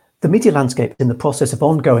The media landscape is in the process of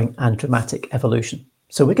ongoing and dramatic evolution.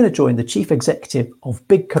 So we're going to join the chief executive of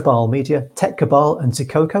Big Cabal Media, Tech Cabal and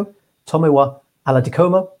Zikoko, Tomiwa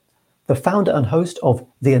Aladicomo, the founder and host of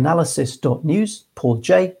TheAnalysis.news, Paul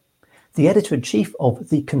J., the editor-in-chief of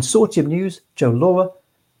the Consortium News, Joe Lauria,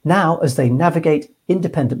 now as they navigate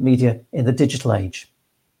independent media in the digital age.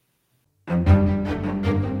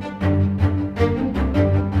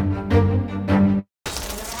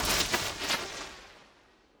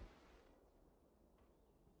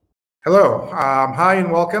 Hello, hi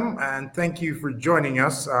and welcome, and thank you for joining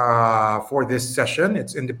us for this session.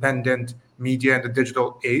 It's Independent Media in the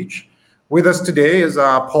Digital Age. With us today is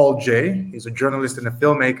Paul J. He's a journalist and a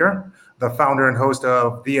filmmaker, the founder and host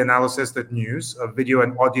of TheAnalysis.news, a video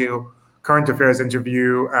and audio current affairs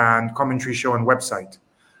interview and commentary show and website.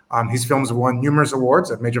 His films have won numerous awards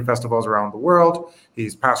at major festivals around the world.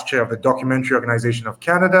 He's past chair of the Documentary Organization of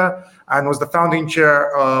Canada and was the founding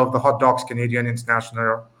chair of the Hot Docs Canadian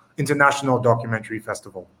International Documentary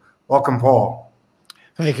Festival. Welcome, Paul.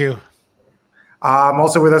 Thank you.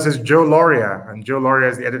 Also with us is Joe Lauria, and Joe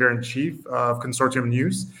Lauria is the editor-in-chief of Consortium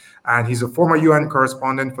News, and he's a former UN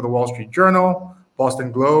correspondent for the Wall Street Journal,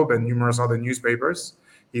 Boston Globe, and numerous other newspapers.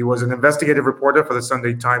 He was an investigative reporter for the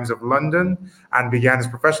Sunday Times of London and began his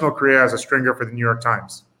professional career as a stringer for the New York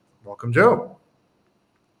Times. Welcome, Joe.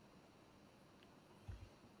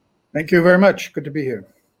 Thank you very much. Good to be here.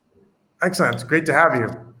 Excellent. Great to have you.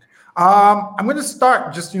 I'm going to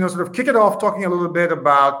start just, sort of kick it off talking a little bit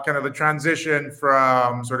about kind of the transition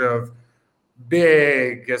from sort of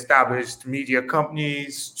big established media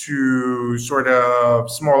companies to sort of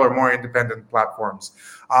smaller, more independent platforms.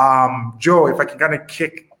 Joe, if I can kind of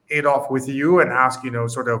kick it off with you and ask,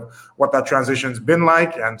 sort of what that transition's been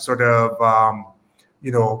like and sort of,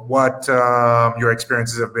 what your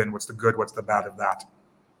experiences have been. What's the good, what's the bad of that?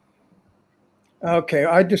 Okay,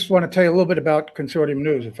 I just want to tell you a little bit about Consortium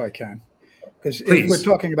News, if I can, because if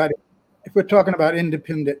we're talking about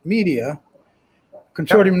independent media,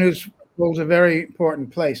 Consortium News holds a very important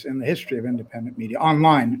place in the history of independent media,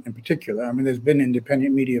 online in particular. I mean, there's been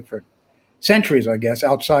independent media for centuries, I guess,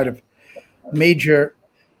 outside of major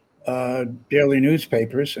daily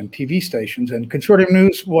newspapers and TV stations. And Consortium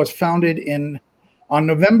News was founded on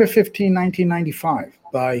November 15, 1995,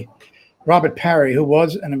 by Robert Parry, who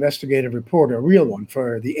was an investigative reporter, a real one,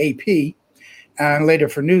 for the AP and later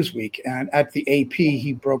for Newsweek. And at the AP,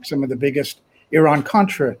 he broke some of the biggest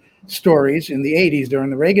Iran-Contra stories in the 80s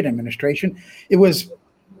during the Reagan administration. It was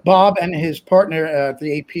Bob and his partner at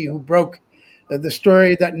the AP who broke the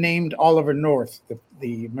story that named Oliver North,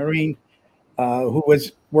 the Marine who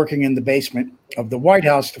was working in the basement of the White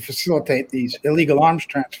House to facilitate these illegal arms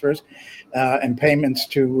transfers and payments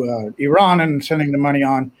to Iran and sending the money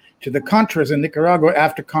on to the Contras in Nicaragua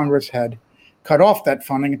after Congress had cut off that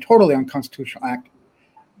funding, a totally unconstitutional act.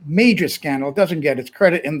 Major scandal, doesn't get its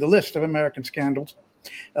credit in the list of American scandals,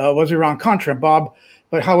 was Iran-Contra. Bob,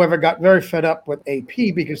 but however, got very fed up with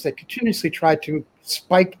AP because they continuously tried to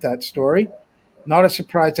spike that story. Not a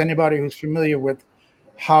surprise to anybody who's familiar with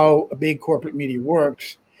how a big corporate media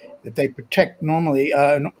works, that they protect normally,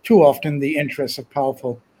 too often, the interests of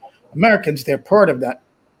powerful Americans. They're part of that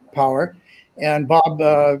power. And Bob,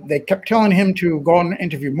 they kept telling him to go and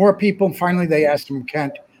interview more people. And finally, they asked him,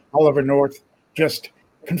 can't Oliver North just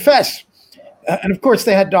confess? And of course,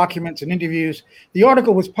 they had documents and interviews. The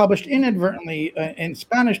article was published inadvertently in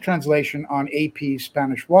Spanish translation on AP's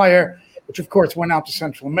Spanish Wire, which of course went out to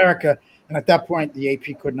Central America. And at that point, the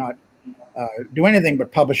AP could not do anything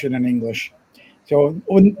but publish it in English. So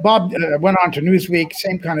when Bob went on to Newsweek,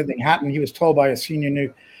 same kind of thing happened. He was told by a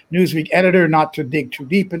senior Newsweek editor not to dig too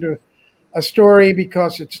deep into a story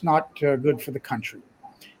because it's not good for the country.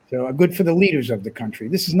 So good for the leaders of the country.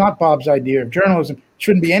 This is not Bob's idea of journalism. It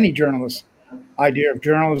shouldn't be any journalist's idea of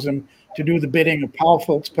journalism to do the bidding of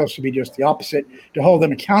powerful. It's supposed to be just the opposite, to hold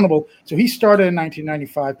them accountable. So he started in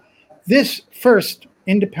 1995 this first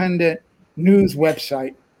independent news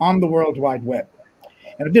website on the World Wide Web.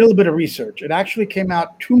 And I did a little bit of research. It actually came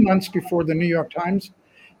out 2 months before the New York Times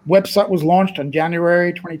website was launched on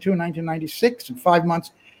January 22, 1996, and 5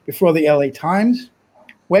 months before the LA Times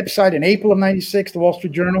website in April of 96. The Wall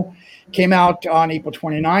Street Journal came out on April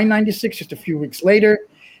 29, 96, just a few weeks later.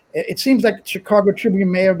 It seems like the Chicago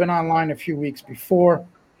Tribune may have been online a few weeks before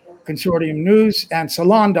Consortium News, and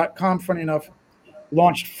Salon.com, funny enough,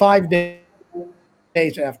 launched 5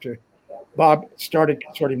 days after Bob started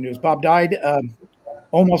Consortium News. Bob died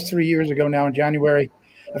almost 3 years ago now in January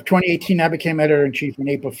of 2018. I became editor-in-chief on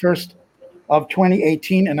April 1st of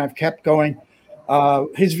 2018, and I've kept going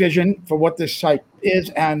his vision for what this site is,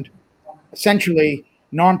 and essentially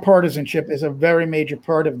nonpartisanship is a very major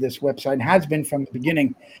part of this website and has been from the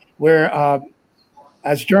beginning, where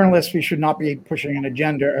as journalists, we should not be pushing an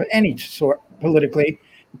agenda of any sort politically,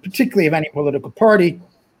 particularly of any political party.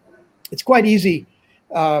 It's quite easy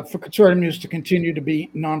for consortium news to continue to be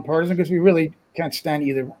nonpartisan because we really can't stand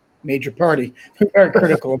either major party. We're very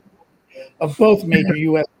critical of both major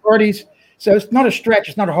U.S. parties. So it's not a stretch.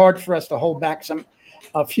 It's not hard for us to hold back some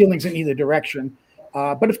feelings in either direction.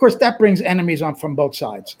 But of course, that brings enemies on from both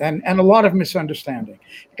sides and a lot of misunderstanding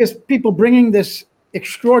because people bringing this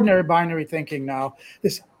extraordinary binary thinking now,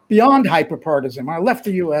 this beyond hyperpartisan. When I left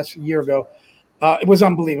the U.S. a year ago, it was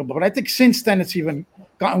unbelievable. But I think since then, it's even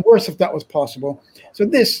gotten worse if that was possible. So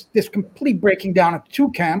this complete breaking down of two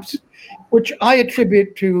camps, which I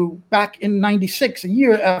attribute to back in '96, a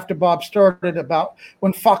year after Bob started, about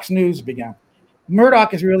when Fox News began.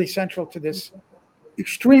 Murdoch is really central to this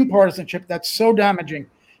extreme partisanship that's so damaging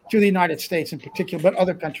to the United States in particular, but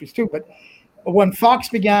other countries too. But when Fox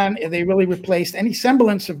began, they really replaced any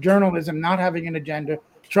semblance of journalism, not having an agenda,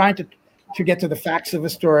 trying to get to the facts of a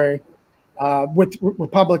story with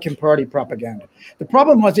Republican Party propaganda. The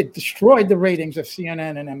problem was it destroyed the ratings of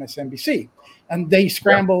CNN and MSNBC, and they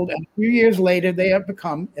scrambled. And a few years later, they have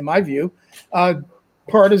become, in my view,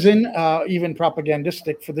 partisan, even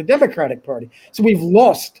propagandistic for the Democratic Party. So we've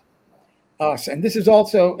lost us, and this is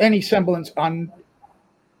also any semblance on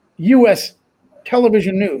U.S.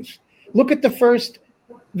 television news. Look at the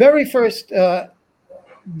very first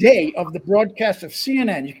day of the broadcast of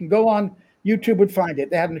CNN. You can go on YouTube and find it.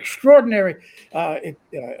 They had an extraordinary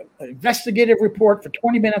investigative report for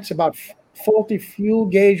 20 minutes about faulty fuel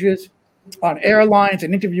gauges on airlines,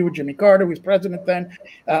 an interview with Jimmy Carter, who was president then,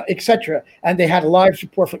 etc. And they had a live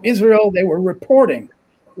report from Israel. They were reporting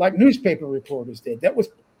like newspaper reporters did. That was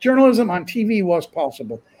journalism on TV was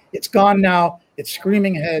possible. It's gone now. It's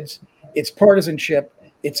screaming heads. It's partisanship.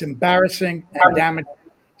 It's embarrassing and damaging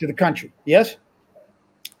to the country. Yes?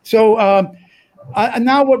 So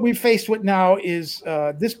now what we're faced with now is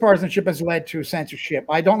this partisanship has led to censorship.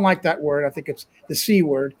 I don't like that word. I think it's the C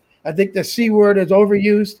word. I think the C word is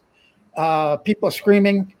overused. People are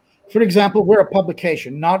screaming. For example, we're a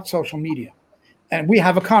publication, not social media. And we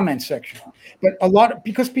have a comment section. But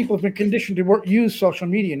because people have been conditioned to use social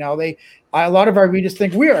media now, a lot of our readers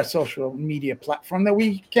think we're a social media platform, that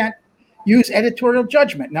we can't use editorial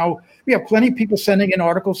judgment. Now, we have plenty of people sending in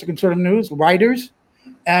articles to Conservative News, writers,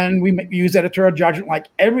 and we use editorial judgment like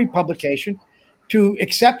every publication to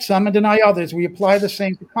accept some and deny others. We apply the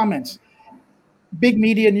same to comments. Big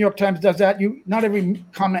media, New York Times does that. Not every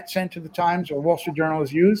comment sent to the Times or Wall Street Journal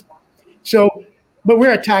is used. But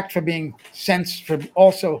we're attacked for being for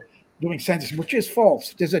also doing censorship, which is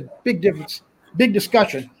false. There's a big difference, big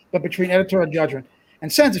discussion, but between editorial judgment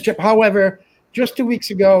and censorship. However, just 2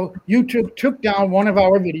 weeks ago, YouTube took down one of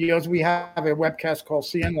our videos. We have a webcast called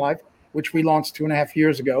CN Live, which we launched 2.5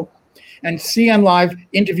 years ago. And CN Live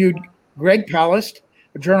interviewed Greg Palast,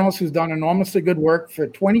 a journalist who's done enormously good work for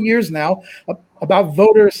 20 years now, about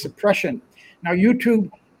voter suppression. Now,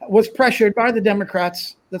 YouTube was pressured by the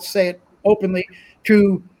Democrats, let's say it openly,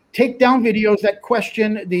 to take down videos that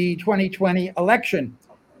question the 2020 election,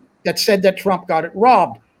 that said that Trump got it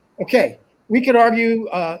robbed. Okay, we could argue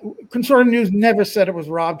Conservative News never said it was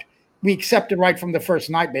robbed. We accepted right from the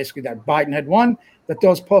first night, basically, that Biden had won, that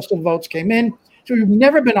those postal votes came in. So we've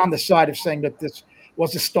never been on the side of saying that this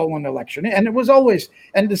was a stolen election. And it was always,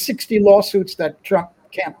 and the 60 lawsuits that Trump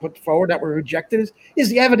can't put forward that were rejected is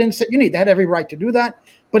the evidence that you need. They had every right to do that,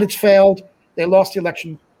 but it's failed. They lost the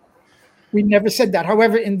election. We never said that.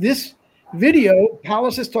 However, in this video,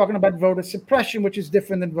 Palast is talking about voter suppression, which is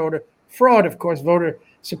different than voter fraud. Of course, voter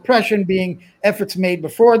suppression being efforts made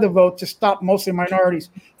before the vote to stop mostly minorities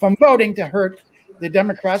from voting to hurt the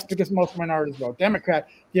Democrats, because most minorities vote Democrat.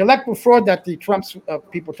 The electoral fraud that the Trump's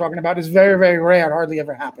people are talking about is very, very rare. It hardly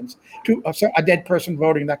ever happens to a dead person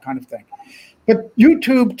voting, that kind of thing. But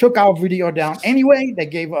YouTube took our video down anyway. They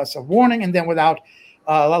gave us a warning, and then without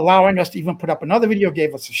allowing us to even put up another video,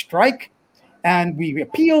 gave us a strike. And we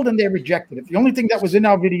appealed, and they rejected it. The only thing that was in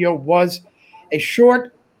our video was a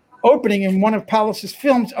short opening in one of Palast's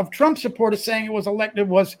films of Trump supporters saying it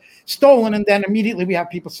was stolen, and then immediately we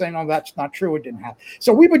have people saying, "Oh, that's not true. It didn't happen."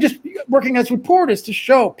 So we were just working as reporters to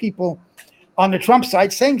show people on the Trump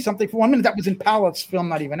side saying something for 1 minute that was in Palast's film,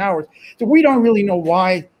 not even ours. So we don't really know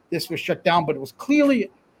why this was shut down, but it was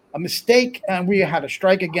clearly a mistake, and we had a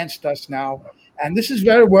strike against us now. And this is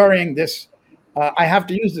very worrying. I have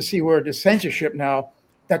to use the C word, the censorship now,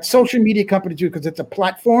 that social media companies do, because it's a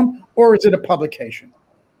platform, or is it a publication?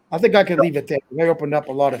 I think I can leave it there. They opened up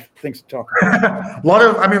a lot of things to talk about. a lot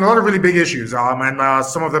of really big issues, and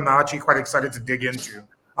some of them I'm actually quite excited to dig into.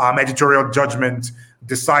 Editorial judgment,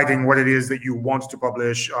 deciding what it is that you want to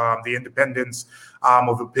publish, the independence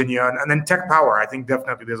of opinion, and then tech power. I think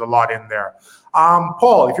definitely there's a lot in there.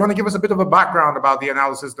 Paul, if you want to give us a bit of a background about the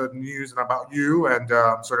analysis, the news, and about you and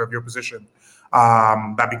sort of your position,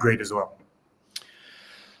 that'd be great as well.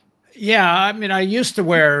 Yeah, I mean, I used to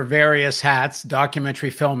wear various hats, documentary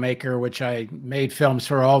filmmaker, which I made films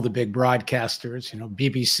for all the big broadcasters,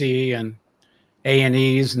 BBC and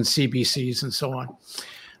A&Es and CBCs and so on.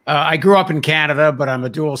 I grew up in Canada, but I'm a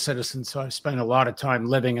dual citizen, so I've spent a lot of time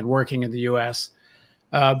living and working in the US.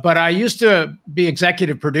 But I used to be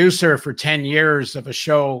executive producer for 10 years of a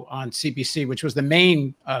show on CBC, which was the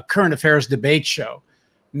main current affairs debate show,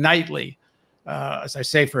 nightly, as I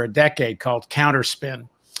say, for a decade, called Counterspin.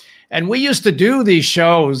 And we used to do these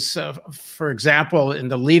shows, for example, in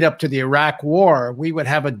the lead up to the Iraq War, we would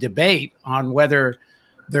have a debate on whether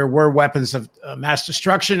there were weapons of mass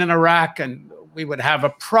destruction in Iraq, and we would have a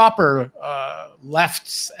proper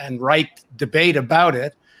left and right debate about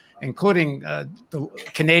it, including the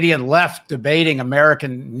Canadian left debating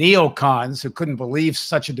American neocons who couldn't believe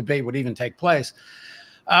such a debate would even take place.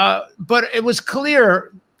 But it was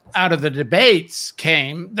clear out of the debates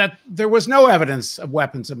came that there was no evidence of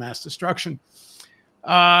weapons of mass destruction.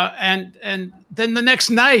 And then the next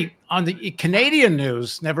night on the Canadian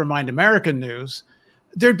news, never mind American news,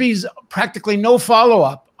 there'd be practically no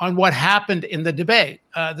follow-up on what happened in the debate.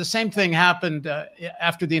 The same thing happened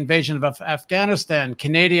after the invasion of Afghanistan.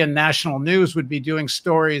 Canadian national news would be doing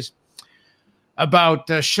stories about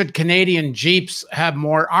should Canadian Jeeps have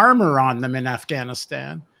more armor on them in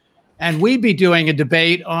Afghanistan. And we'd be doing a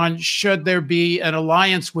debate on should there be an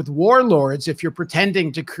alliance with warlords if you're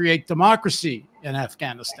pretending to create democracy in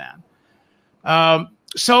Afghanistan.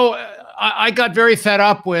 So I got very fed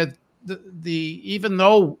up with even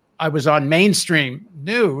though I was on mainstream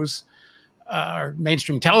news or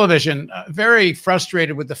mainstream television, very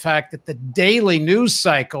frustrated with the fact that the daily news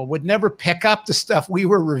cycle would never pick up the stuff we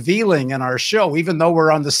were revealing in our show, even though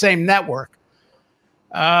we're on the same network.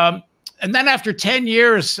 And then after 10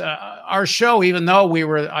 years, our show, even though we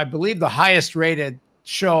were, I believe, the highest rated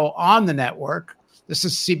show on the network, this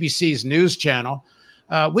is CBC's news channel,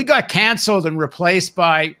 we got canceled and replaced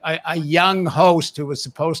by a young host who was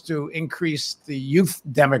supposed to increase the youth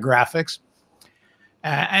demographics.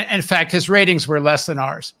 And in fact, his ratings were less than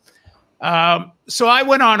ours. So I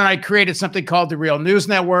went on and I created something called the Real News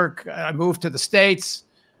Network. I moved to the States.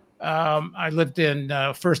 I lived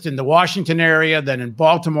first in the Washington area, then in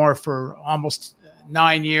Baltimore for almost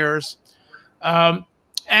 9 years.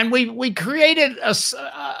 And we created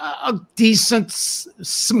a decent,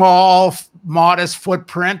 small, modest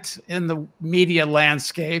footprint in the media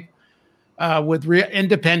landscape with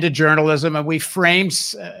independent journalism. And we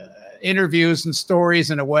framed interviews and stories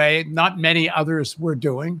in a way not many others were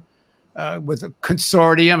doing, with a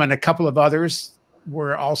consortium, and a couple of others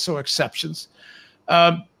were also exceptions.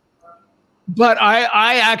 But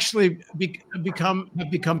I actually have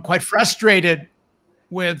become quite frustrated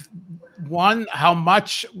with, one, how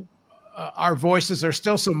much our voices are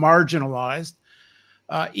still so marginalized.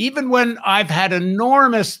 Even when I've had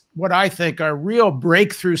enormous, what I think are real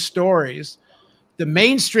breakthrough stories, the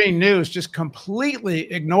mainstream news just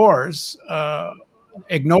completely ignores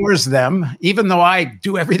them, even though I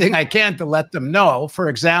do everything I can to let them know. For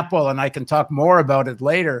example, and I can talk more about it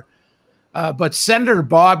later, but Senator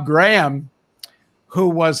Bob Graham, who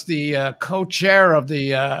was the co-chair of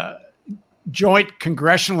the Joint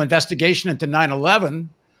Congressional Investigation into 9/11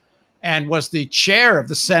 and was the chair of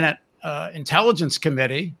the Senate Intelligence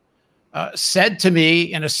Committee, said to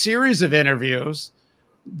me in a series of interviews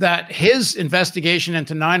that his investigation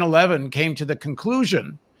into 9/11 came to the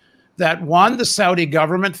conclusion that, one, the Saudi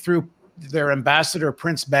government, through their ambassador,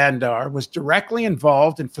 Prince Bandar, was directly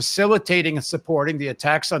involved in facilitating and supporting the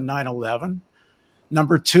attacks on 9/11.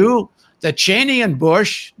 Number two, that Cheney and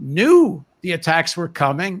Bush knew the attacks were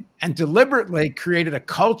coming and deliberately created a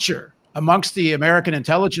culture amongst the American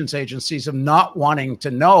intelligence agencies of not wanting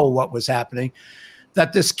to know what was happening,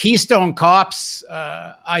 that this Keystone Cops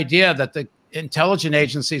idea that the intelligence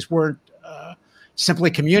agencies weren't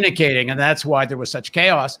simply communicating, and that's why there was such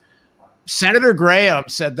chaos. Senator Graham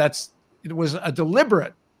said it was a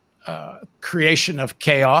deliberate creation of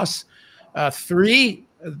chaos. Three,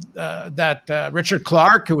 that Richard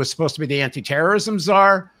Clark, who was supposed to be the anti-terrorism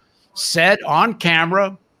czar, said on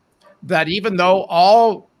camera that even though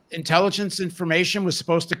all intelligence information was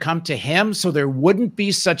supposed to come to him, so there wouldn't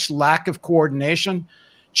be such lack of coordination,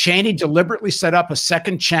 Cheney deliberately set up a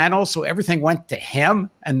second channel so everything went to him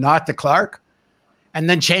and not to Clark. And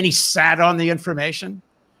then Cheney sat on the information.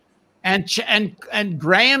 And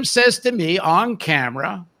Graham says to me on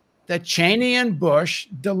camera that Cheney and Bush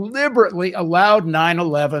deliberately allowed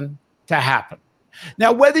 9/11 to happen.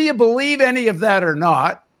 Now, whether you believe any of that or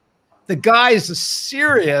not, the guy is a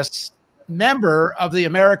serious member of the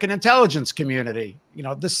American intelligence community,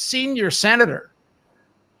 the senior senator.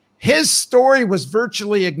 His story was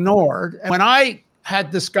virtually ignored. And when I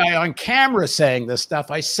had this guy on camera saying this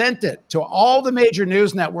stuff, I sent it to all the major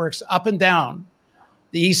news networks up and down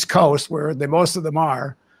the East Coast, where most of them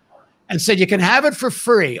are, and said, you can have it for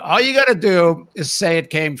free. All you got to do is say it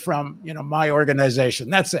came from, my organization.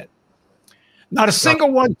 That's it. Not a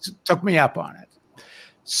single one took me up on it.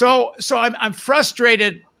 So I'm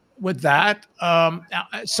frustrated with that.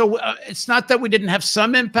 It's not that we didn't have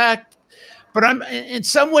some impact, but in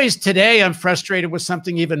some ways today I'm frustrated with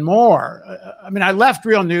something even more. I left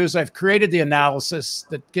Real News. I've created the analysis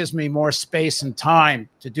that gives me more space and time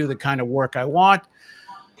to do the kind of work I want.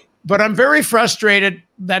 But I'm very frustrated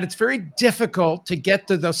that it's very difficult to get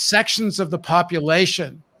to those sections of the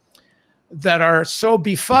population that are so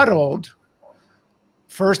befuddled,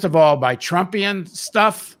 first of all, by Trumpian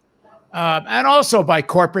stuff, and also by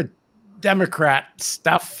corporate Democrat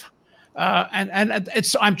stuff.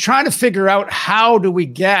 I'm trying to figure out how do we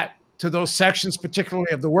get to those sections,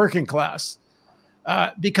 particularly of the working class,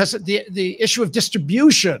 because the issue of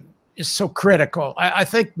distribution is so critical. I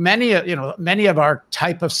think many of our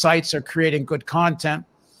type of sites are creating good content,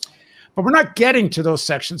 but we're not getting to those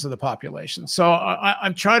sections of the population. So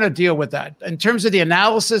I'm trying to deal with that. In terms of the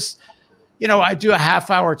analysis, I do a half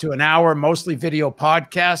hour to an hour, mostly video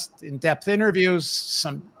podcast, in-depth interviews,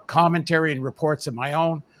 some commentary and reports of my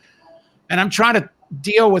own. And I'm trying to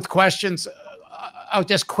deal with questions. I'll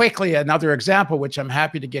just quickly, another example, which I'm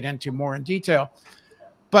happy to get into more in detail.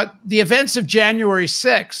 But the events of January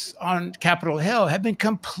 6th on Capitol Hill have been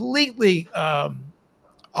completely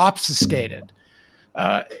obfuscated.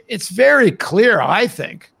 It's very clear, I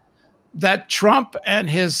think, that Trump and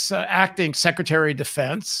his acting Secretary of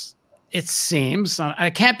Defense, it seems, I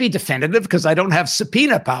can't be definitive because I don't have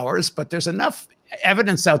subpoena powers, but there's enough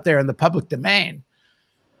evidence out there in the public domain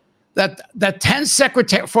that 10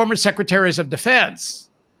 former secretaries of defense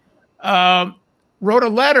wrote a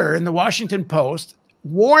letter in the Washington Post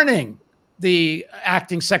warning the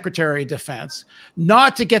acting Secretary of Defense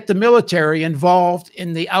not to get the military involved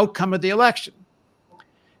in the outcome of the election.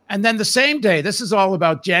 And then the same day, this is all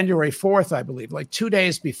about January 4th, I believe, like 2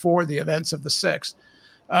 days before the events of the 6th,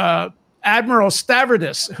 Admiral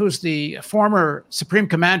Stavridis, who's the former Supreme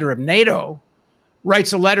Commander of NATO,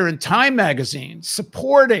 writes a letter in Time magazine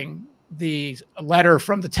supporting the letter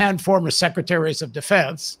from the 10 former secretaries of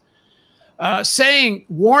defense,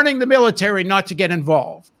 warning the military not to get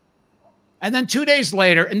involved. And then 2 days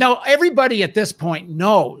later, and now everybody at this point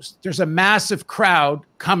knows there's a massive crowd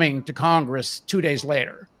coming to Congress 2 days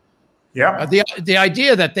later. Yeah. The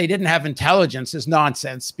idea that they didn't have intelligence is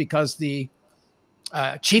nonsense, because the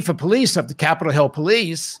chief of police of the Capitol Hill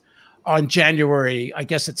Police on January, I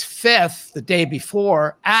guess it's 5th, the day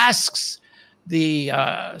before, asks the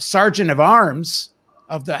sergeant of arms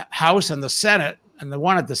of the House and the Senate, and the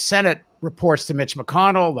one at the Senate reports to Mitch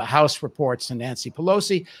McConnell, the House reports to Nancy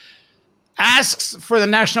Pelosi, asks for the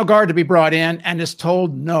National Guard to be brought in and is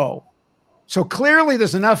told no. So clearly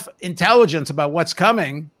there's enough intelligence about what's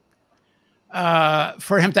coming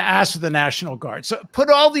for him to ask for the National Guard. So put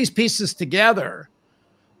all these pieces together,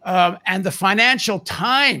 and the Financial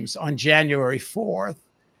Times on January 4th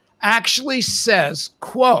actually says,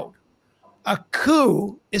 quote, a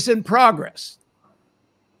coup is in progress.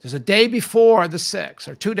 There's a day before the 6th,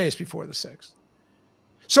 or 2 days before the 6th.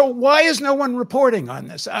 So why is no one reporting on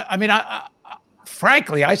this?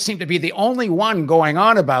 Frankly, I seem to be the only one going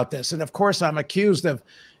on about this. And of course, I'm accused of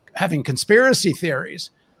having conspiracy theories.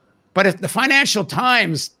 But if the Financial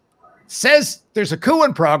Times says there's a coup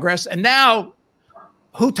in progress, and now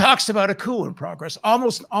who talks about a coup in progress?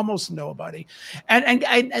 Almost nobody. And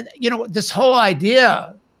this whole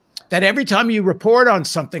idea that every time you report on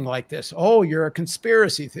something like this, oh, you're a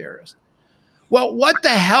conspiracy theorist. Well, what the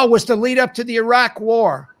hell was the lead up to the Iraq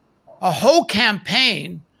War? A whole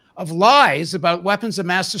campaign of lies about weapons of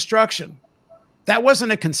mass destruction. That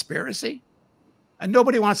wasn't a conspiracy. And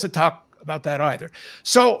nobody wants to talk about that either.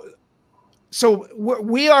 So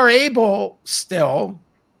we are able still,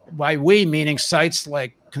 by we meaning sites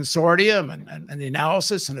like Consortium and the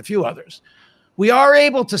Analysis and a few others, we are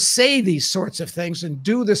able to say these sorts of things and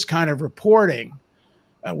do this kind of reporting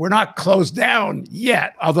We're not closed down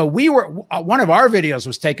yet, although we were. One of our videos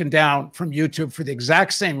was taken down from YouTube for the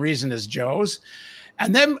exact same reason as Joe's.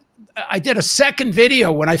 And then I did a second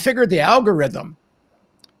video when I figured the algorithm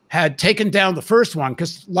had taken down the first one,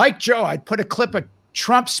 because like Joe, I'd put a clip of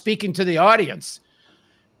Trump speaking to the audience.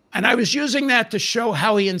 And I was using that to show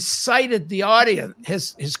how he incited the audience,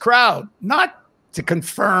 his crowd, not to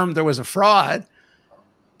confirm there was a fraud,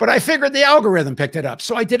 but I figured the algorithm picked it up.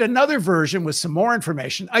 So I did another version with some more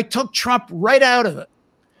information. I took Trump right out of it.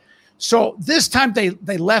 So this time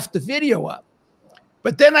they left the video up.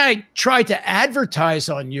 But then I tried to advertise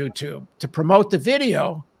on YouTube to promote the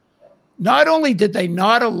video. Not only did they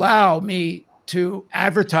not allow me to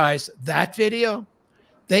advertise that video,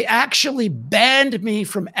 they actually banned me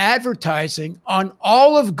from advertising on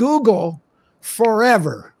all of Google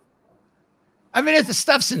forever. I mean, the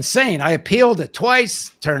stuff's insane. I appealed it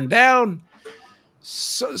twice, turned down.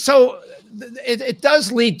 So it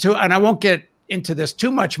does lead to, and I won't get into this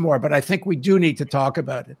too much more, but I think we do need to talk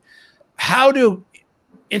about it. How do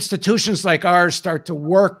institutions like ours start to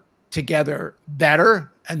work together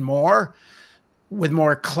better and more with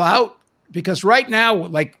more clout? Because right now,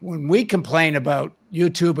 like when we complain about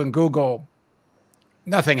YouTube and Google,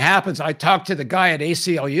 nothing happens. I talked to the guy at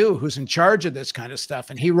ACLU who's in charge of this kind of stuff,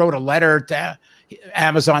 and he wrote a letter to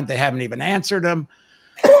Amazon. They haven't even answered him.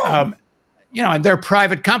 And they're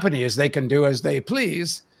private companies. They can do as they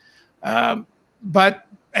please. But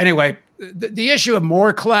anyway, the issue of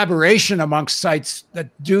more collaboration amongst sites that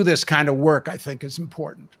do this kind of work, I think, is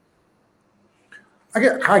important.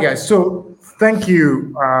 Hi, guys. So thank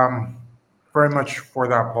you very much for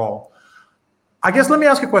that, Paul. I guess let me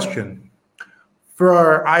ask a question.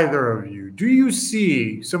 For either of you, do you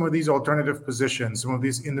see some of these alternative positions, some of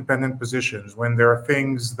these independent positions, when there are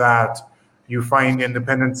things that you find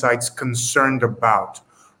independent sites concerned about,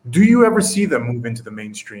 do you ever see them move into the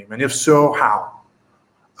mainstream? And if so, how?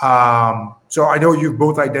 So I know you've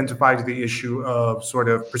both identified the issue of sort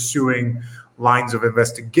of pursuing lines of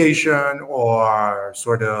investigation or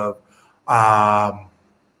sort of,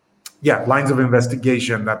 lines of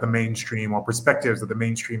investigation that the mainstream, or perspectives that the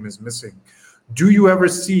mainstream is missing. Do you ever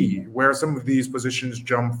see where some of these positions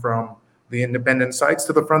jump from the independent sites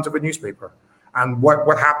to the front of a newspaper? And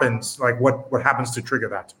what happens, what happens to trigger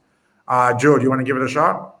that? Joe, do you want to give it a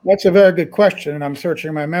shot? That's a very good question, and I'm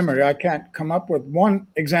searching my memory. I can't come up with one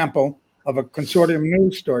example of a consortium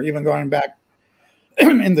news story, even going back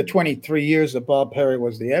in the 23 years that Bob Perry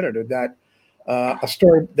was the editor, that a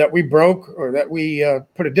story that we broke or that we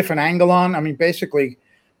put a different angle on. I mean, basically,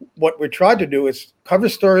 what we tried to do is cover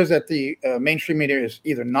stories that the mainstream media is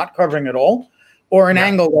either not covering at all, or an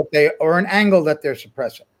angle that they're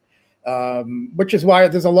suppressing. Which is why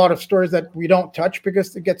there's a lot of stories that we don't touch,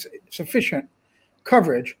 because it gets sufficient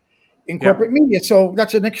coverage in corporate media. So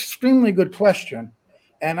that's an extremely good question,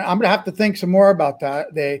 and I'm going to have to think some more about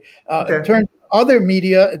that. In terms of other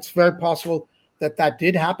media, it's very possible that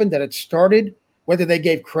did happen, that it started. Whether they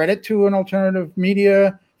gave credit to an alternative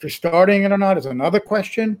media for starting it or not is another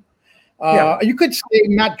question. You could say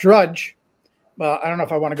Matt Drudge. Well, I don't know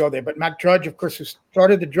if I want to go there, but Matt Drudge, of course, who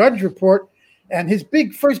started the Drudge Report, and his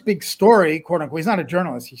first big story, quote unquote, he's not a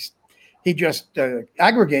journalist. He just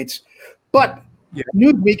aggregates. But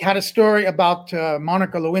Newsweek had a story about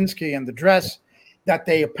Monica Lewinsky and the dress that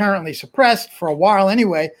they apparently suppressed for a while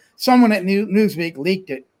anyway. Someone at Newsweek leaked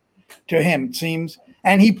it to him, it seems,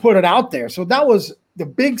 and he put it out there. So that was the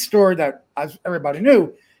big story that, as everybody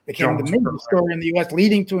knew, became the major story in the U.S.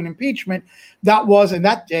 leading to an impeachment. That was, in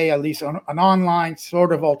that day at least, an online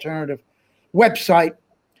sort of alternative website.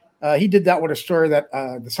 He did that with a story that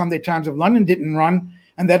the Sunday Times of London didn't run,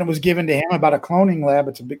 and then it was given to him about a cloning lab.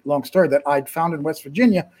 It's a big, long story that I'd found in West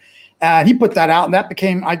Virginia. And he put that out, and that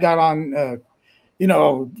became, I got on,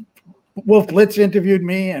 Wolf Blitz interviewed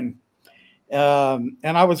me, and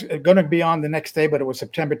I was going to be on the next day, but it was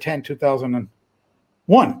September 10,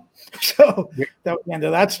 2001. So that was the end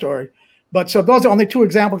of that story. But so those are only two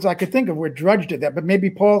examples I could think of where Drudge did that. But maybe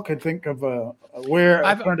Paul could think of where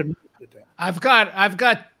alternative media did that. I've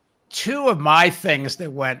got two of my things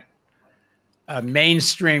that went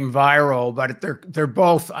mainstream viral, but they're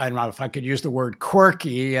both, I don't know if I could use the word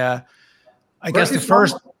quirky. I guess the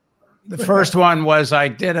first one was I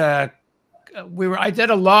did a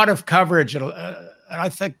lot of coverage, and I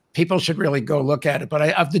think people should really go look at it.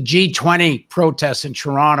 But of the G20 protests in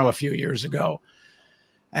Toronto a few years ago,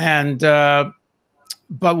 and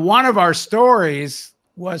but one of our stories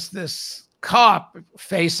was this cop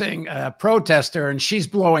facing a protester, and she's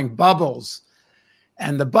blowing bubbles,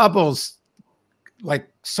 and the bubbles like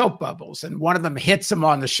soap bubbles, and one of them hits him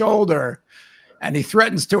on the shoulder, and he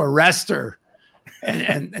threatens to arrest her.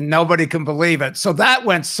 and nobody can believe it. So that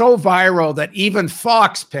went so viral that even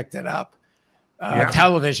Fox picked it up,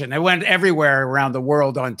 television. It went everywhere around the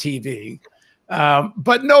world on TV.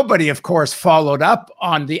 But nobody, of course, followed up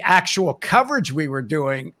on the actual coverage we were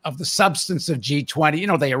doing of the substance of G20. You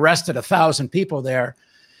know, they arrested 1,000 people there,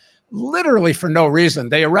 literally for no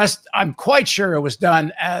reason. I'm quite sure it was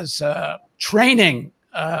done as training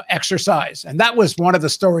exercise. And that was one of the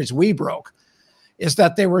stories we broke, is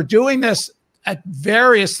that they were doing this at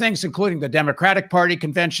various things, including the Democratic Party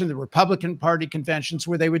convention, the Republican Party conventions,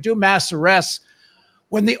 where they would do mass arrests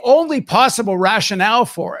when the only possible rationale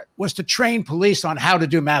for it was to train police on how to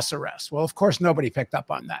do mass arrests. Well, of course, nobody picked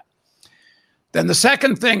up on that. Then the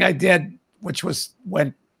second thing I did, which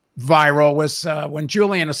went viral, was when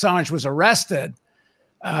Julian Assange was arrested.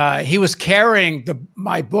 He was carrying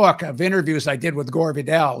my book of interviews I did with Gore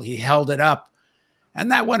Vidal. He held it up,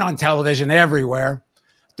 and that went on television everywhere.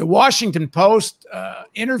 The Washington Post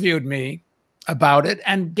interviewed me about it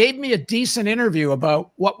and gave me a decent interview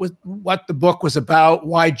about what the book was about,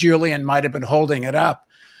 why Julian might have been holding it up.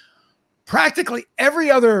 Practically every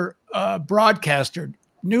other broadcaster,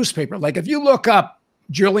 newspaper, like if you look up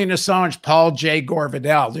Julian Assange, Paul J. Gore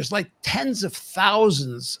Vidal, there's like tens of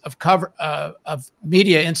thousands of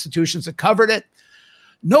media institutions that covered it.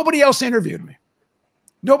 Nobody else interviewed me.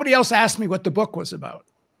 Nobody else asked me what the book was about.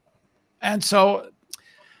 And so,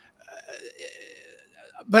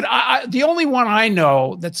 but the only one I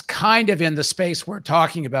know that's kind of in the space we're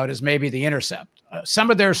talking about is maybe The Intercept. Some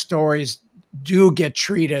of their stories do get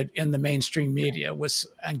treated in the mainstream media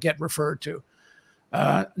and get referred to.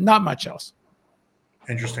 Not much else.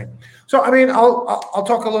 Interesting. So, I mean, I'll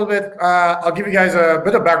talk a little bit. I'll give you guys a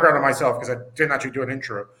bit of background on myself because I didn't actually do an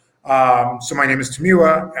intro. So my name is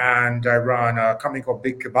Tamiwa, and I run a company called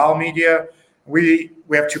Big Cabal Media. We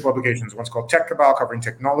have two publications. One's called Tech Cabal, covering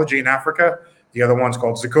technology in Africa. The other one's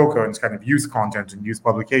called Zakoko, and it's kind of youth content and youth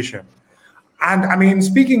publication. And I mean,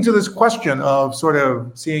 speaking to this question of sort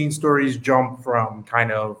of seeing stories jump from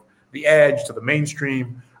kind of the edge to the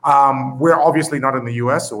mainstream, we're obviously not in the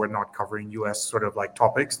US, so we're not covering US sort of like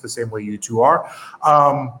topics the same way you two are.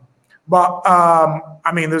 But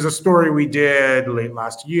I mean, there's a story we did late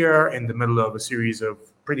last year in the middle of a series of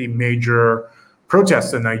pretty major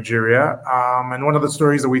protests in Nigeria. And one of the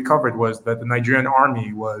stories that we covered was that the Nigerian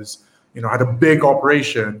army had a big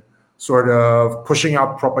operation sort of pushing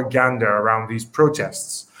out propaganda around these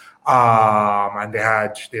protests. And they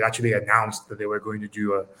actually announced that they were going to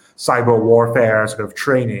do a cyber warfare sort of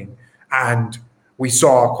training. And we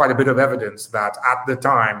saw quite a bit of evidence that at the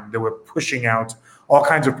time they were pushing out all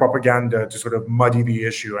kinds of propaganda to sort of muddy the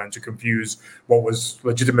issue and to confuse what was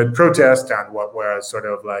legitimate protest and what was sort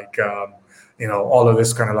of like, all of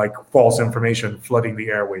this kind of like false information flooding the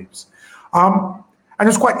airwaves. And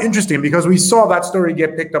it's quite interesting because we saw that story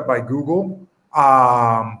get picked up by Google.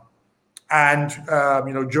 Joe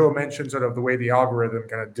mentioned sort of the way the algorithm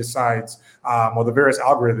kind of decides, or the various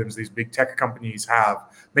algorithms these big tech companies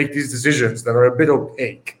make these decisions that are a bit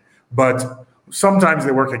opaque. But sometimes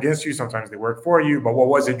they work against you, sometimes they work for you. But what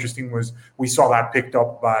was interesting was we saw that picked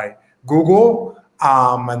up by Google,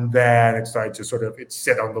 and then it started to it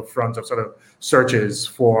sit on the front of sort of searches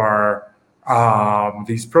for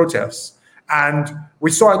these protests. And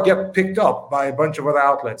we saw it get picked up by a bunch of other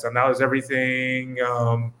outlets, and that was everything.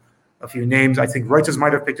 A few names, I think Reuters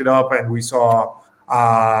might have picked it up, and we saw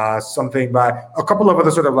something by a couple of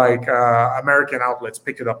other sort of like American outlets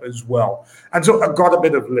picked it up as well. And so it got a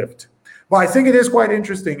bit of lift. But I think it is quite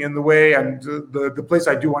interesting in the way, and the place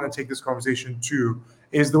I do want to take this conversation to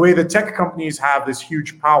is the way the tech companies have this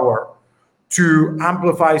huge power to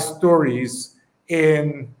amplify stories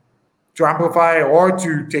to amplify or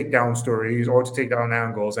to take down stories or to take down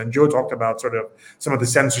angles. And Joe talked about sort of some of the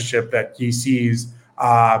censorship that he sees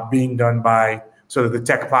being done by sort of the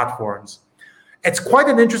tech platforms. It's quite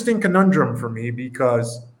an interesting conundrum for me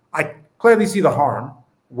because I clearly see the harm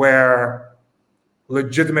where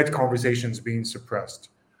legitimate conversations being suppressed.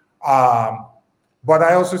 But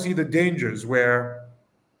I also see the dangers where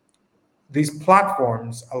these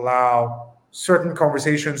platforms allow certain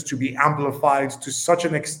conversations to be amplified to such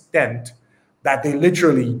an extent that they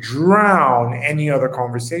literally drown any other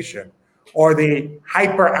conversation, or they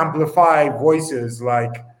hyper amplify voices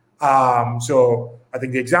like, so I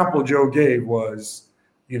think the example Joe gave was,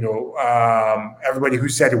 everybody who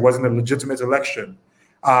said it wasn't a legitimate election,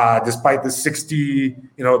 despite the 60,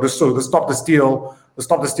 the Stop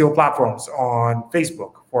the Steal platforms on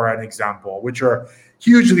Facebook, for an example, which are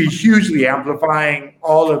hugely, hugely amplifying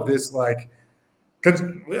all of this, like,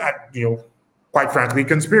 quite frankly,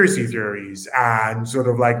 conspiracy theories and sort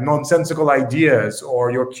of like nonsensical ideas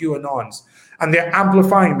or your QAnons. and they're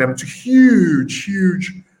amplifying them to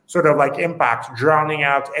huge sort of like impact, drowning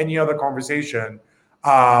out any other conversation.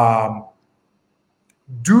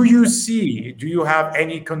 Do you have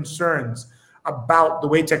any concerns about the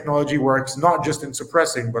way technology works, not just in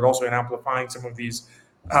suppressing, but also in amplifying some of these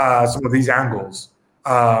angles?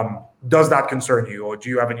 Does that concern you, or do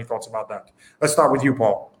you have any thoughts about that? Let's start with you,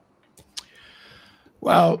 Paul.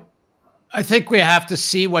 Well, I think we have to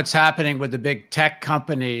see what's happening with the big tech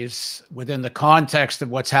companies within the context of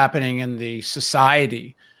what's happening in the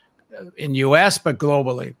society in US, but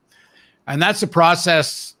globally. And that's a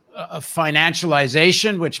process of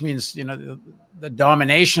financialization, which means, the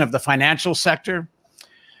domination of the financial sector,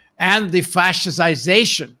 and the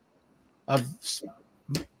fascization of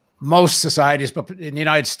most societies, but in the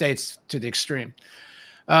United States to the extreme.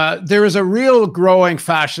 There is a real growing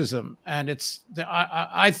fascism, and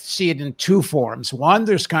I see it in two forms. One,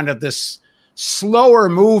 there's kind of this slower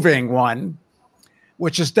moving one,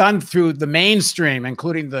 which is done through the mainstream,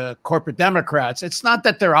 including the corporate Democrats. It's not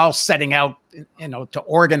that they're all setting out, to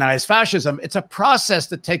organize fascism. It's a process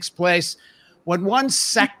that takes place when one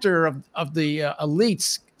sector of the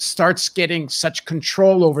elites starts getting such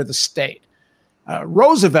control over the state.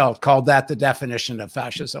 Roosevelt called that the definition of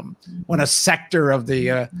fascism, when a sector of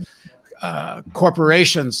the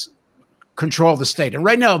corporations control the state. And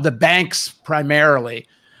right now, the banks primarily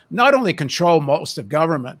not only control most of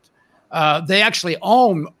government, they actually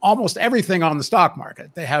own almost everything on the stock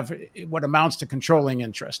market. They have what amounts to controlling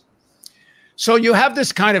interest. So you have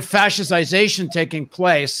this kind of fascization taking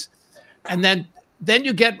place, and then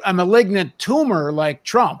you get a malignant tumor like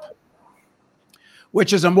Trump,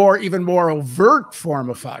 which is even more overt form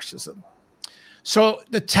of fascism. So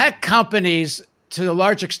the tech companies, to a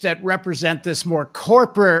large extent, represent this more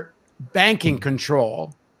corporate banking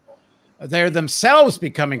control. They're themselves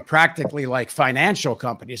becoming practically like financial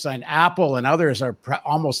companies, and Apple and others are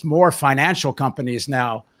almost more financial companies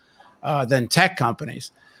now than tech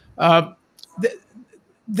companies.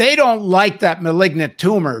 They don't like that malignant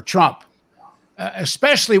tumor, Trump,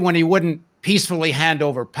 especially when he wouldn't peacefully hand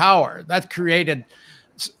over power. That created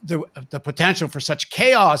the potential for such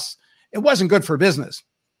chaos. It wasn't good for business,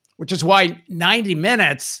 which is why 90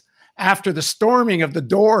 minutes after the storming of the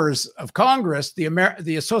doors of Congress,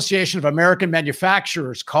 the Association of American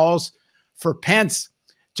Manufacturers calls for Pence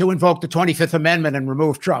to invoke the 25th Amendment and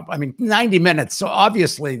remove Trump. I mean, 90 minutes. So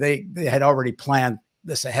obviously they had already planned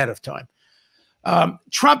this ahead of time.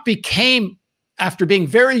 Trump became, after being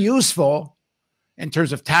very useful in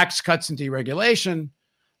terms of tax cuts and deregulation,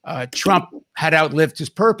 Trump had outlived his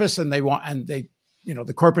purpose, and the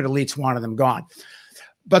corporate elites wanted him gone.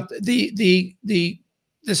 But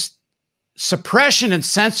this suppression and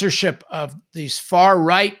censorship of these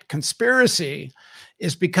far-right conspiracy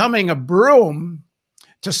is becoming a broom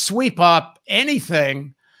to sweep up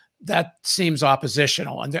anything that seems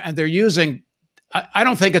oppositional. And they're using, I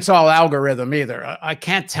don't think it's all algorithm either. I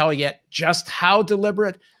can't tell yet just how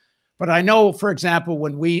deliberate, but I know, for example,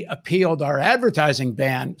 when we appealed our advertising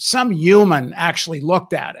ban, some human actually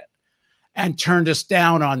looked at it and turned us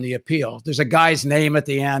down on the appeal. There's a guy's name at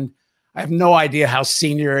the end. I have no idea how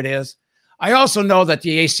senior it is. I also know that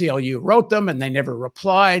the ACLU wrote them and they never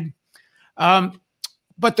replied. But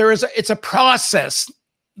it's a process,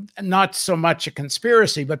 not so much a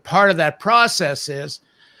conspiracy, but part of that process is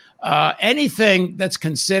anything that's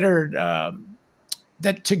considered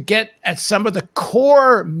that to get at some of the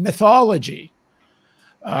core mythology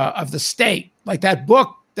of the state, like that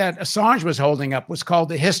book that Assange was holding up was called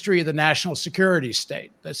The History of the National Security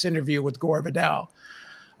State, this interview with Gore Vidal.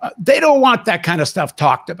 They don't want that kind of stuff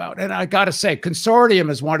talked about. And I got to say, Consortium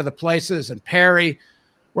is one of the places, and Perry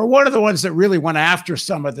were one of the ones that really went after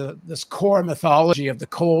some of this core mythology of the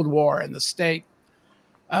Cold War and the state.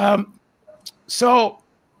 So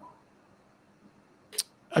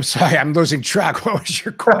I'm sorry, I'm losing track. What was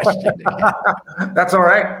your question? That's all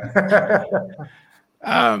right.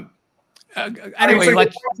 Anyway,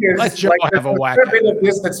 let's Joe have a whack.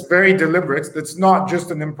 That's very deliberate. That's not just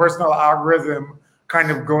an impersonal algorithm kind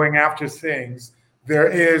of going after things. There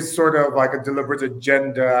is sort of like a deliberate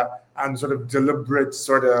agenda and sort of deliberate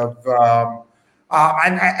sort of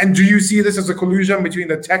and do you see this as a collusion between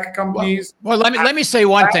the tech companies? Well, let me say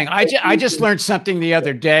one thing. I just learned something the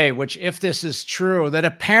other day, which, if this is true, that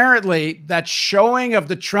apparently that showing of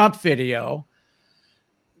the Trump video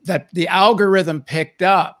that the algorithm picked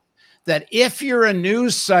up, that if you're a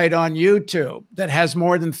news site on YouTube that has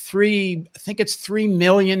more than 3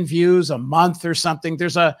 million views a month or something,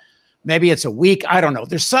 maybe it's a week, I don't know.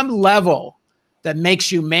 There's some level that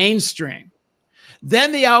makes you mainstream.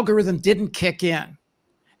 Then the algorithm didn't kick in,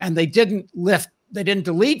 and they didn't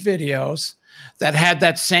delete videos that had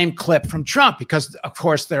that same clip from Trump, because of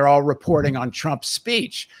course they're all reporting on Trump's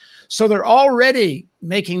speech. So they're already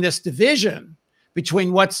making this division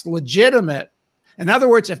between what's legitimate. In other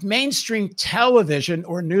words, if mainstream television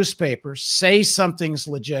or newspapers say something's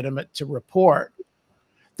legitimate to report,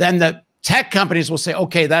 then the tech companies will say,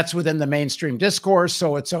 okay, that's within the mainstream discourse,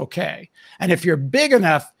 so it's okay. And if you're big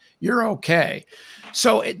enough, you're okay.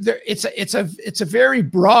 So it's a very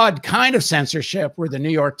broad kind of censorship where the New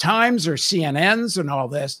York Times or CNNs and all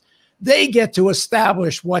this, they get to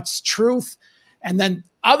establish what's truth. And then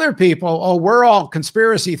other people, oh, we're all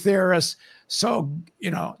conspiracy theorists, so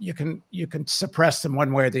you can suppress them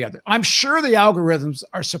one way or the other. I'm sure the algorithms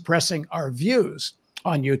are suppressing our views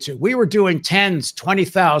on YouTube. We were doing 10s,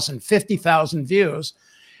 20,000, 50,000 views.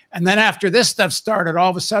 And then after this stuff started, all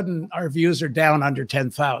of a sudden our views are down under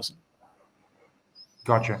 10,000.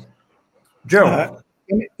 Gotcha. Joe.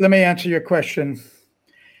 Let me answer your question.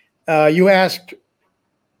 You asked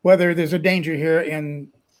whether there's a danger here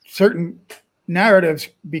in certain narratives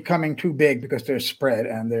becoming too big because they're spread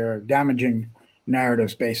and they're damaging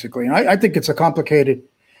narratives, basically. And I think it's a complicated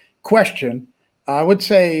question. I would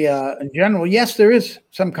say, in general, yes, there is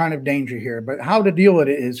some kind of danger here, but how to deal with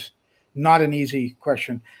it is not an easy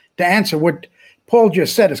question to answer. What Paul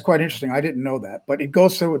just said is quite interesting. I didn't know that, but it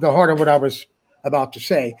goes to the heart of what I was about to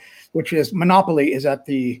say, which is monopoly is at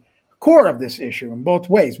the core of this issue in both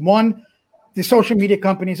ways. One, the social media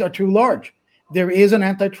companies are too large. There is an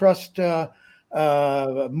antitrust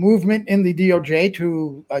movement in the DOJ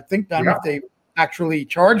to, I think, I don't know if they actually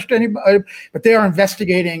charged anybody, but they are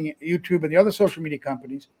investigating YouTube and the other social media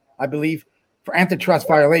companies, I believe, for antitrust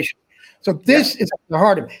violation. So this is at the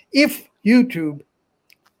heart of it. If YouTube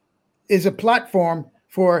is a platform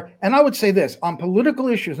for, and I would say this, on political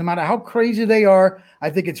issues, no matter how crazy they are, I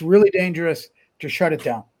think it's really dangerous to shut it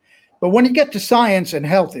down. But when you get to science and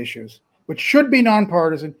health issues, which should be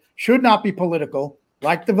nonpartisan, should not be political,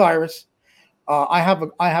 like the virus, I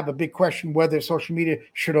have a big question whether social media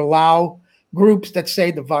should allow groups that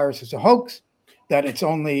say the virus is a hoax, that it's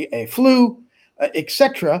only a flu,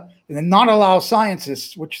 etc., and then not allow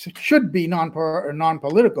scientists, which should be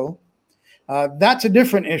non-political. That's a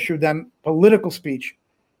different issue than political speech.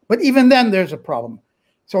 But even then, there's a problem.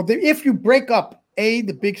 So if you break up,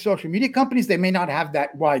 the big social media companies, they may not have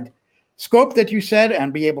that wide scope that you said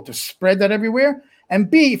and be able to spread that everywhere. And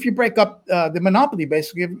B, if you break up the monopoly,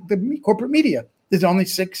 basically, of the corporate media, there's only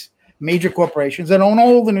 6 major corporations that own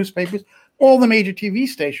all the newspapers, all the major TV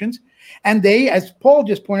stations. And they, as Paul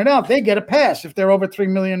just pointed out, they get a pass if they're over 3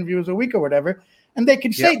 million views a week or whatever. And they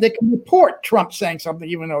can say, they can report Trump saying something,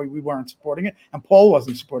 even though we weren't supporting it and Paul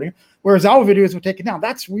wasn't supporting it, whereas our videos were taken down.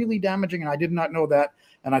 That's really damaging, and I did not know that.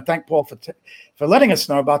 And I thank Paul for letting us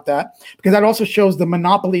know about that, because that also shows the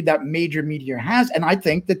monopoly that major media has. And I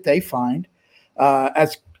think that they find,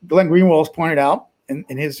 as Glenn Greenwald has pointed out in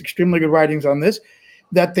his extremely good writings on this,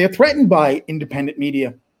 that they're threatened by independent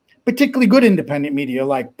media, particularly good independent media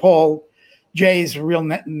like Paul Jay's Real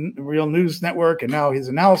News Network and now his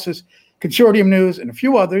Analysis, Consortium News, and a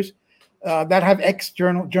few others that have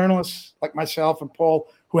ex-journalists like myself and Paul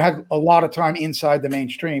who have a lot of time inside the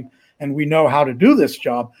mainstream, and we know how to do this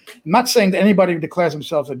job. I'm not saying that anybody who declares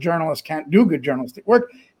themselves a journalist can't do good journalistic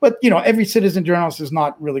work, but every citizen journalist is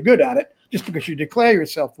not really good at it just because you declare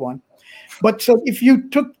yourself one. But so if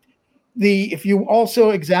you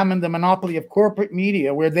also examine the monopoly of corporate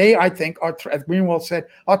media, where they, I think, are, as Greenwald said,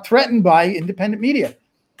 are threatened by independent media.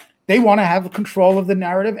 They want to have control of the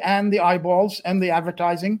narrative and the eyeballs and the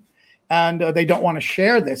advertising, and they don't want to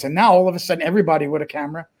share this. And now all of a sudden, everybody with a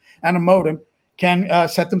camera and a modem can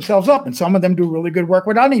set themselves up. And some of them do really good work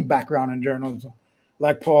without any background in journalism,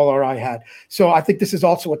 like Paul or I had. So I think this is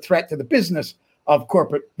also a threat to the business of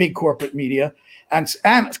big corporate media, and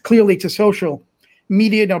clearly to social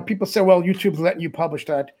media. People say, well, YouTube's letting you publish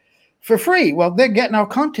that for free. Well, they're getting our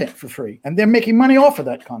content for free, and they're making money off of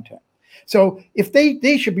that content. So if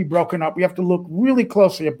they should be broken up, we have to look really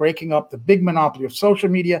closely at breaking up the big monopoly of social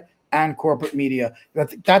media and corporate media.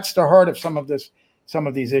 That's the heart of some of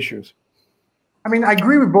these issues. I mean, I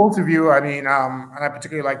agree with both of you. I mean, and I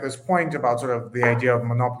particularly like this point about sort of the idea of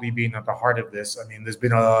monopoly being at the heart of this. I mean, there's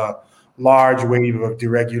been a large wave of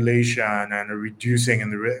deregulation and a reducing in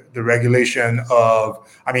the regulation of,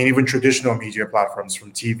 I mean, even traditional media platforms,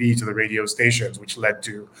 from TV to the radio stations, which led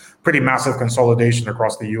to pretty massive consolidation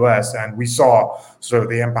across the US. And we saw sort of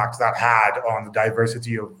the impact that had on the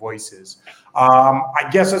diversity of voices. I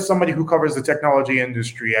guess as somebody who covers the technology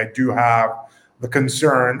industry, I do have the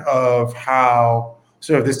concern of how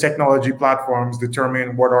sort of these technology platforms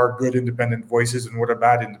determine what are good independent voices and what are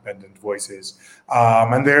bad independent voices.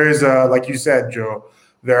 And there is, like you said, Joe,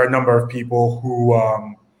 there are a number of people who,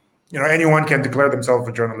 anyone can declare themselves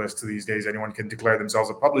a journalist these days. Anyone can declare themselves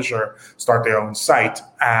a publisher, start their own site.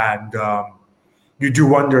 And you do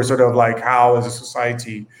wonder sort of like how, as a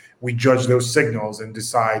society, we judge those signals and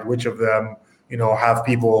decide which of them, have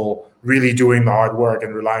people really doing the hard work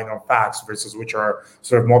and relying on facts versus which are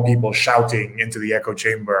sort of more people shouting into the echo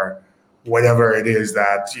chamber whatever it is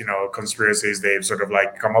that, conspiracies they've sort of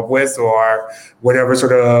like come up with, or whatever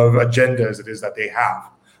sort of agendas it is that they have.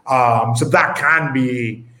 So that can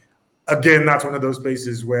be, again, that's one of those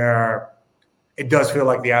places where it does feel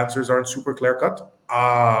like the answers aren't super clear cut.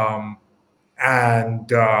 I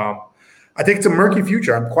think it's a murky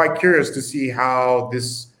future. I'm quite curious to see how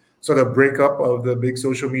this sort of breakup of the big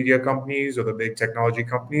social media companies or the big technology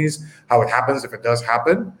companies, how it happens, if it does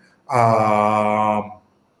happen.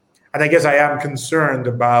 And I guess I am concerned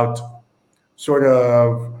about sort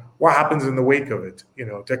of what happens in the wake of it.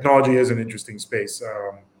 Technology is an interesting space.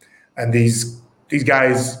 And these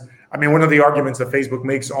guys, I mean, one of the arguments that Facebook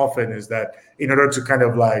makes often is that in order to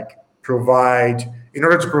provide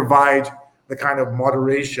the kind of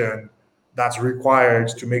moderation that's required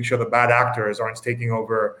to make sure the bad actors aren't taking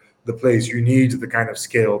over the place, you need the kind of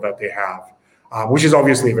scale that they have, which is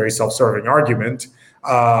obviously a very self-serving argument.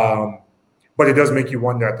 But it does make you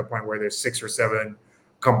wonder at the point where there's 6 or 7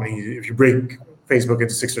 companies. If you break Facebook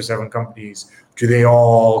into 6 or 7 companies, do they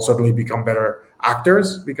all suddenly become better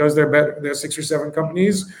actors because they're 6 or 7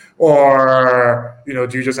 companies? Or, do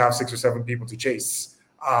you just have 6 or 7 people to chase,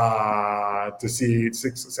 to see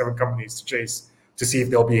 6 or 7 companies to chase to see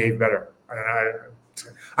if they'll behave better?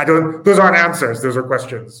 I don't, those aren't answers. Those are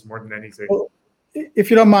questions more than anything. Well, if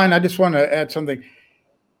you don't mind, I just want to add something.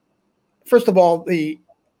 First of all, the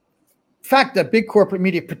fact that big corporate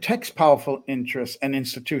media protects powerful interests and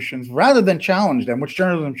institutions rather than challenge them, which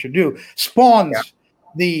journalism should do, spawns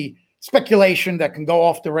the speculation that can go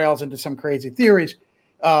off the rails into some crazy theories,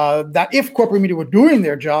 that if corporate media were doing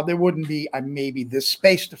their job, there wouldn't be maybe this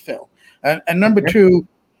space to fill. And number two,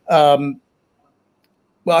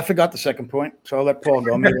 well, I forgot the second point, so I'll let Paul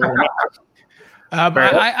go.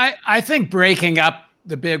 I think breaking up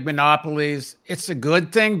the big monopolies, it's a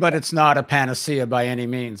good thing, but it's not a panacea by any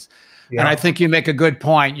means. Yeah. And I think you make a good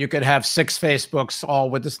point. You could have 6 Facebooks all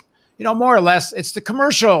with this, more or less, it's the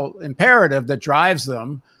commercial imperative that drives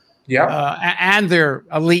them. Yeah. And their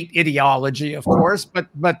elite ideology, of course. But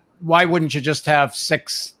why wouldn't you just have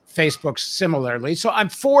 6 Facebooks similarly? So I'm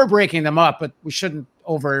for breaking them up, but we shouldn't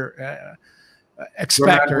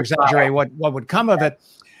expect or exaggerate what would come of it.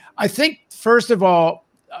 I think, first of all,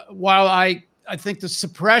 while I think the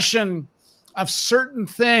suppression of certain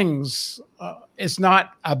things is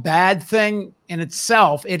not a bad thing in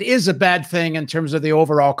itself. It is a bad thing in terms of the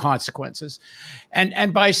overall consequences.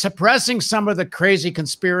 And by suppressing some of the crazy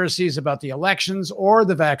conspiracies about the elections or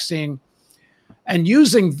the vaccine, and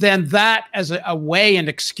using then that as a way, an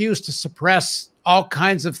excuse to suppress all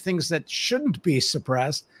kinds of things that shouldn't be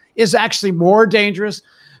suppressed, is actually more dangerous,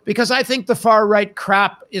 because I think the far right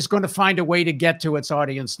crap is going to find a way to get to its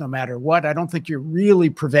audience no matter what. I don't think you're really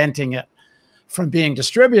preventing it from being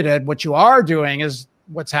distributed. What you are doing is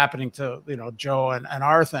what's happening to, Joe and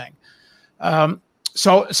our thing.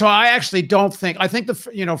 So I actually don't think, I think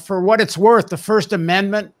for what it's worth, the First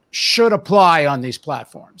Amendment should apply on these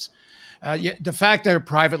platforms. The fact they're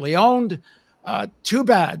privately owned, too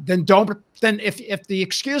bad. Then if the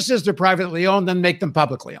excuse is they're privately owned, then make them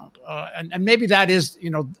publicly owned. And maybe that is,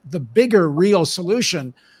 the bigger real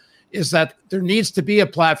solution is that there needs to be a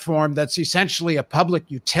platform that's essentially a public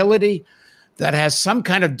utility that has some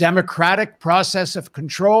kind of democratic process of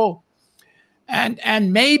control.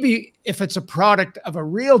 And maybe if it's a product of a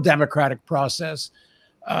real democratic process,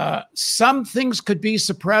 some things could be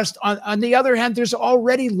suppressed. On the other hand, there's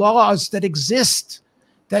already laws that exist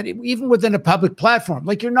that even within a public platform,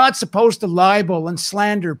 like you're not supposed to libel and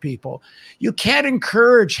slander people. You can't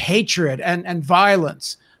encourage hatred and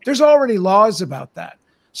violence. There's already laws about that.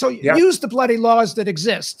 So use the bloody laws that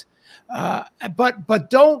exist, but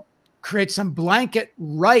don't create some blanket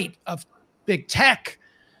right of big tech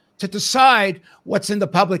to decide what's in the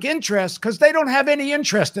public interest, because they don't have any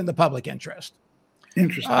interest in the public interest.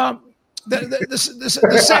 Interesting. The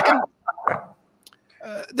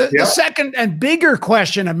second and bigger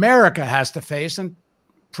question America has to face, and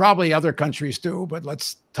probably other countries too, but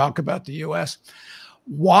let's talk about the US.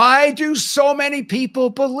 Why do so many people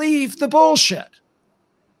believe the bullshit?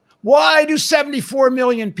 Why do 74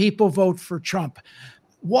 million people vote for Trump?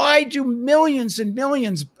 Why do millions and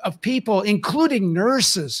millions of people, including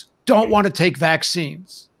nurses, don't want to take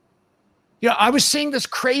vaccines? I was seeing this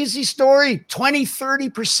crazy story. 20,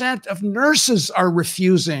 30% of nurses are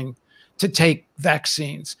refusing to take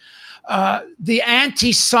vaccines. The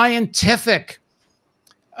anti-scientific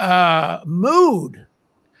mood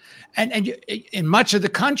and in much of the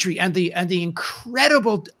country, and the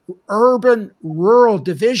incredible urban-rural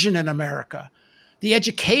division in America. The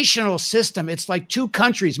educational system, it's like two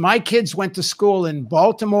countries. My kids went to school in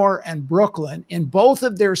Baltimore and Brooklyn. In both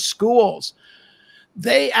of their schools,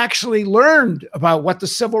 they actually learned about what the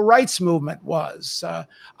civil rights movement was.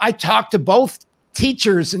 I talked to both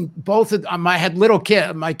teachers, and both of them. I had little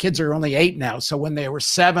kids. My kids are only 8 now. So when they were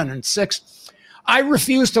 7 and 6, I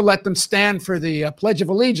refused to let them stand for the Pledge of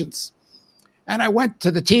Allegiance. And I went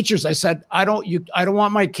to the teachers. I said, I don't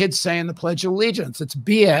want my kids saying the Pledge of Allegiance. It's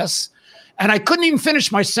BS. And I couldn't even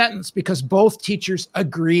finish my sentence because both teachers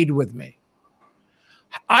agreed with me.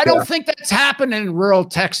 I don't think that's happened in rural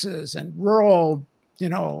Texas and rural,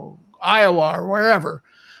 Iowa or wherever.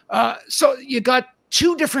 So you got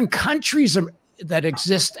two different countries that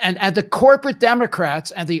exist, and the corporate Democrats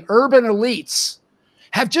and the urban elites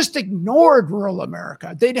have just ignored rural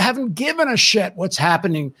America. They haven't given a shit what's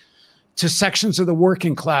happening to sections of the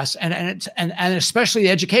working class and especially the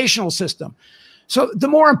educational system. So the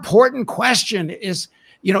more important question is,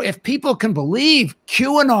 if people can believe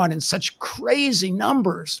QAnon in such crazy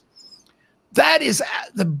numbers, that is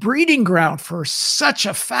the breeding ground for such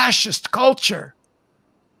a fascist culture.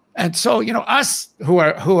 And so, us who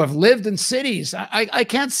have lived in cities, I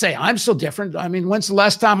can't say I'm so different. I mean, when's the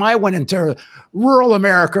last time I went into rural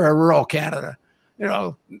America or rural Canada?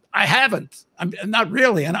 I haven't. I'm not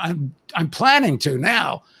really, and I'm planning to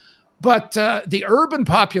now. But the urban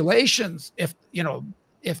populations, if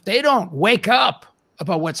they don't wake up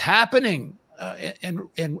about what's happening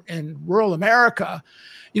in rural America,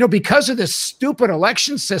 because of this stupid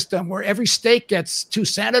election system where every state gets 2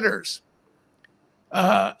 senators,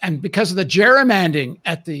 and because of the gerrymandering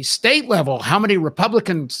at the state level, how many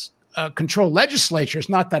Republicans control legislatures?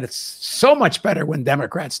 Not that it's so much better when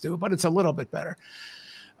Democrats do, but it's a little bit better.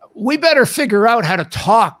 We better figure out how to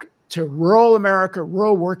talk to rural America,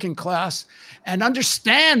 rural working class, and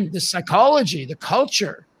understand the psychology, the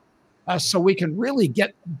culture, so we can really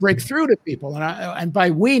break through to people. And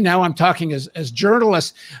by we now, I'm talking as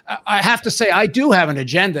journalists. I have to say I do have an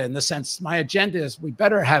agenda, in the sense my agenda is we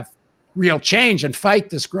better have real change and fight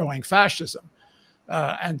this growing fascism.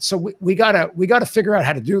 And so we gotta figure out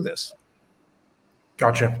how to do this.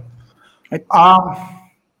 Gotcha.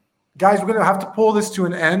 Guys, we're going to have to pull this to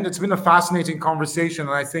an end. It's been a fascinating conversation,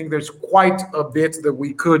 and I think there's quite a bit that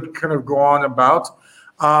we could kind of go on about.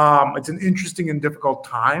 It's an interesting and difficult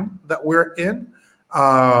time that we're in,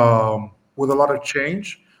 with a lot of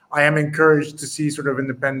change. I am encouraged to see sort of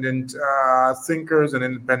independent thinkers and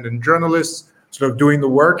independent journalists sort of doing the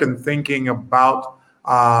work and thinking about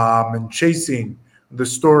and chasing the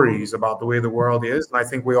stories about the way the world is. And I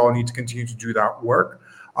think we all need to continue to do that work.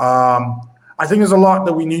 I think there's a lot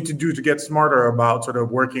that we need to do to get smarter about sort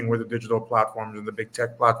of working with the digital platforms and the big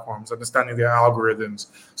tech platforms, understanding their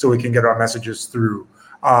algorithms so we can get our messages through,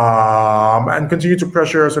 and continue to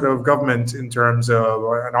pressure sort of government in terms of,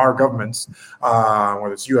 and our governments,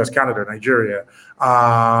 whether it's US, Canada, Nigeria,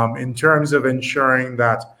 in terms of ensuring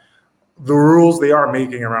that the rules they are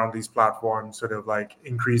making around these platforms sort of like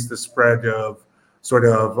increase the spread of sort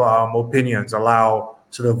of opinions, allow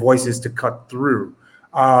sort of voices to cut through.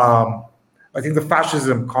 I think the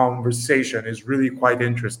fascism conversation is really quite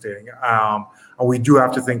interesting. And we do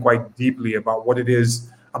have to think quite deeply about what it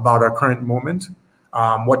is about our current moment,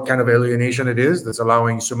 what kind of alienation it is that's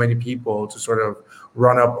allowing so many people to sort of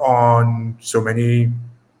run up on so many,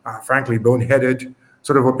 frankly, boneheaded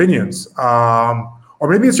sort of opinions. Or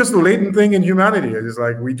maybe it's just a latent thing in humanity. It's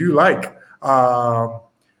like we do like,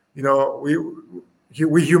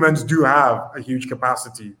 we humans do have a huge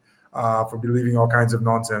capacity for believing all kinds of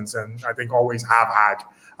nonsense, and I think always have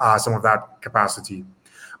had some of that capacity.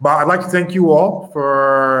 But I'd like to thank you all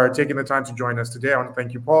for taking the time to join us today. I want to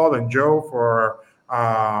thank you, Paul and Joe, for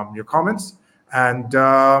your comments, and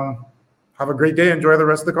have a great day. Enjoy the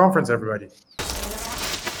rest of the conference, everybody.